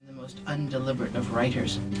most undeliberate of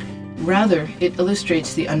writers. Rather, it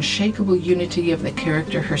illustrates the unshakable unity of the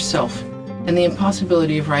character herself and the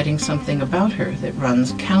impossibility of writing something about her that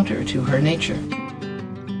runs counter to her nature.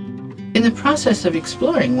 In the process of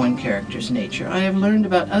exploring one character's nature, I have learned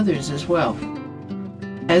about others as well,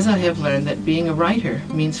 as I have learned that being a writer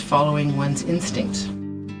means following one's instincts.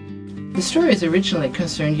 The stories originally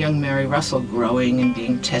concerned young Mary Russell growing and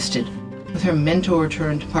being tested, with her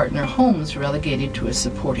mentor-turned-partner Holmes relegated to a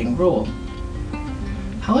supporting role.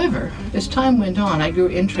 However, as time went on, I grew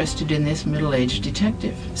interested in this middle-aged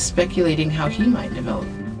detective, speculating how he might develop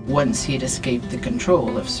once he had escaped the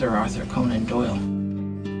control of Sir Arthur Conan Doyle.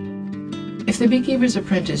 If The Beekeeper's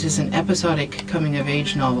Apprentice is an episodic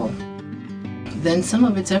coming-of-age novel, then some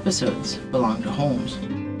of its episodes belong to Holmes.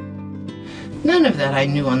 None of that I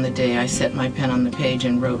knew on the day I set my pen on the page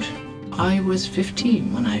and wrote, "I was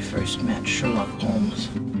 15 when I first met Sherlock Holmes."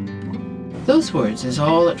 Those words, as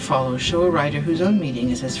all that follows, show a writer whose own meaning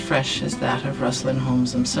is as fresh as that of Russell and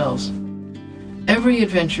Holmes themselves. Every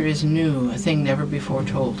adventure is new, a thing never before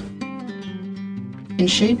told. In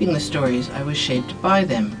shaping the stories, I was shaped by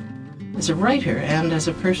them, as a writer and as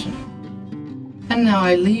a person. And now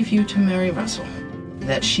I leave you to Mary Russell,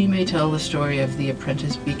 that she may tell the story of the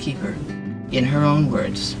apprentice beekeeper in her own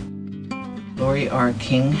words. Laurie R.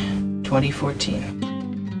 King, 2014.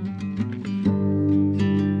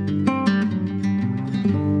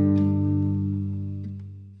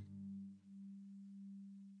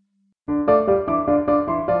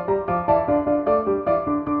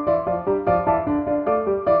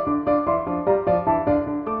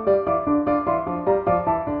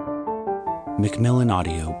 Macmillan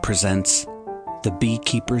Audio presents The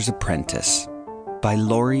Beekeeper's Apprentice by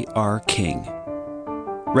Laurie R. King.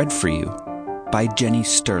 Read for you by Jenny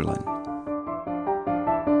Sterlin.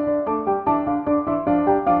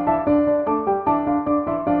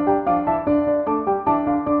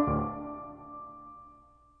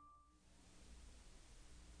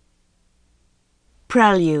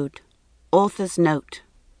 Prelude. Author's Note.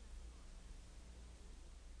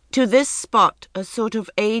 To this spot a sort of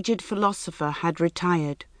aged philosopher had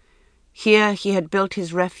retired. Here he had built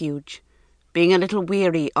his refuge, being a little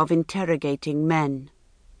weary of interrogating men.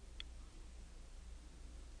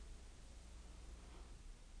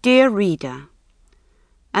 Dear reader,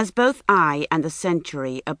 as both I and the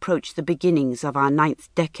century approach the beginnings of our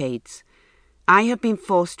 9th decades, I have been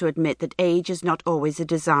forced to admit that age is not always a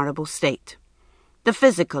desirable state. The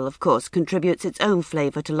physical, of course, contributes its own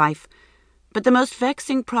flavour to life, but the most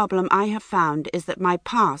vexing problem I have found is that my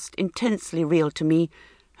past, intensely real to me,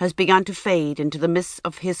 has begun to fade into the mists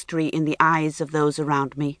of history in the eyes of those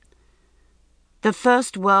around me. The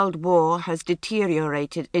First World War has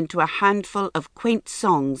deteriorated into a handful of quaint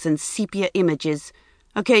songs and sepia images,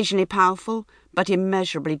 occasionally powerful, but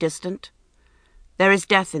immeasurably distant. There is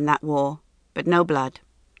death in that war, but no blood.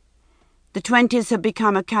 The 20s have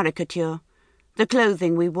become a caricature. The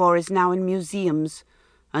clothing we wore is now in museums,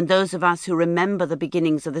 and those of us who remember the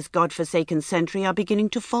beginnings of this God-forsaken century are beginning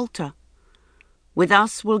to falter. With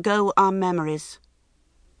us will go our memories.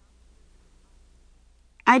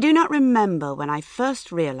 I do not remember when I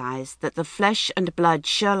first realized that the flesh and blood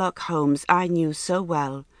Sherlock Holmes I knew so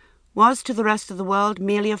well was to the rest of the world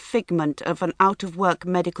merely a figment of an out-of-work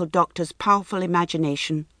medical doctor's powerful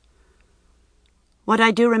imagination. What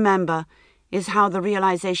I do remember is how the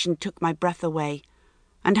realization took my breath away,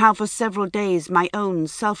 and how for several days my own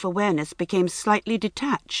self-awareness became slightly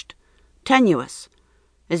detached, tenuous,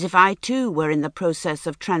 as if I too were in the process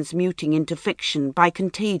of transmuting into fiction by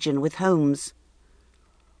contagion with Holmes.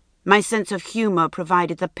 My sense of humour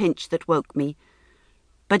provided the pinch that woke me,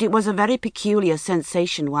 but it was a very peculiar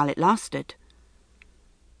sensation while it lasted.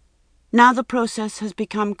 Now the process has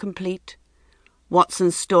become complete.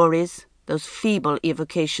 Watson's stories, those feeble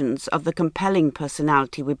evocations of the compelling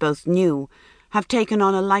personality we both knew, have taken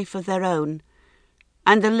on a life of their own,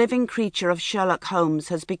 and the living creature of Sherlock Holmes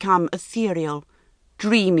has become ethereal,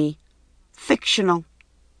 dreamy, fictional,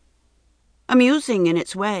 amusing in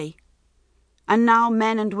its way. And now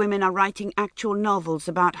men and women are writing actual novels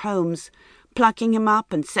about Holmes, plucking him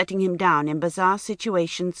up and setting him down in bizarre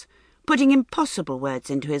situations, putting impossible words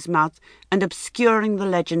into his mouth and obscuring the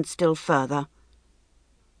legend still further.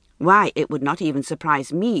 Why, it would not even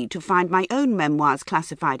surprise me to find my own memoirs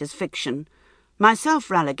classified as fiction, myself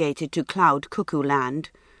relegated to cloud cuckoo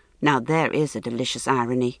land. Now there is a delicious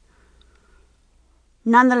irony.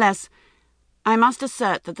 Nonetheless, I must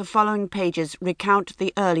assert that the following pages recount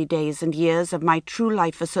the early days and years of my true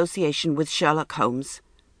life association with Sherlock Holmes.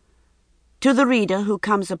 To the reader who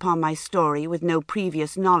comes upon my story with no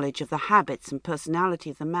previous knowledge of the habits and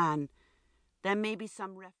personality of the man, there may be some reference